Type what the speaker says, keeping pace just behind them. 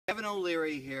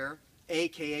O'Leary here,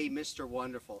 aka Mr.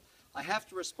 Wonderful. I have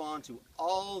to respond to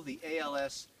all the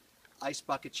ALS Ice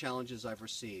Bucket challenges I've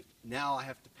received. Now I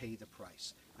have to pay the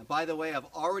price. And by the way, I've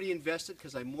already invested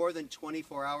because I'm more than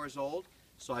 24 hours old,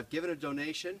 so I've given a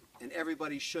donation, and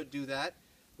everybody should do that.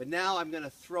 But now I'm going to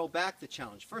throw back the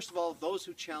challenge. First of all, those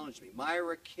who challenged me,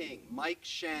 Myra King, Mike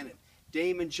Shannon,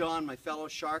 Damon John, my fellow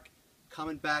shark,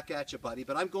 coming back at you, buddy.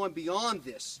 But I'm going beyond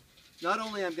this. Not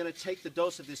only am I going to take the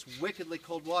dose of this wickedly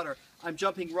cold water, I'm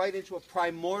jumping right into a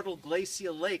primordial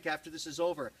glacial lake after this is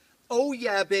over. Oh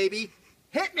yeah, baby.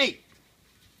 Hit me!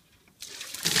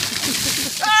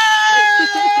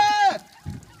 Ah!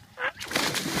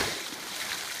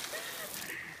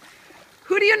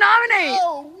 Who do you nominate?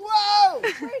 Oh, whoa!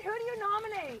 Wait, who do you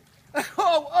nominate?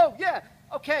 Oh, yeah.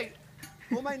 Okay.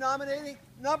 Who am I nominating?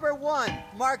 Number 1,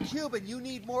 Mark Cuban. You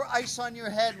need more ice on your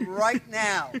head right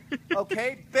now.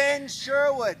 Okay? Ben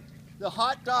Sherwood, the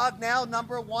hot dog now,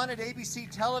 number 1 at ABC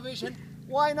television.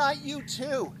 Why not you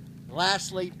too?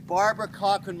 Lastly, Barbara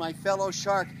Corcoran, my fellow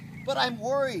shark. But I'm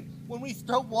worried. When we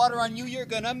throw water on you, you're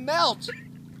gonna melt.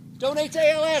 Donate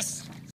to ALS.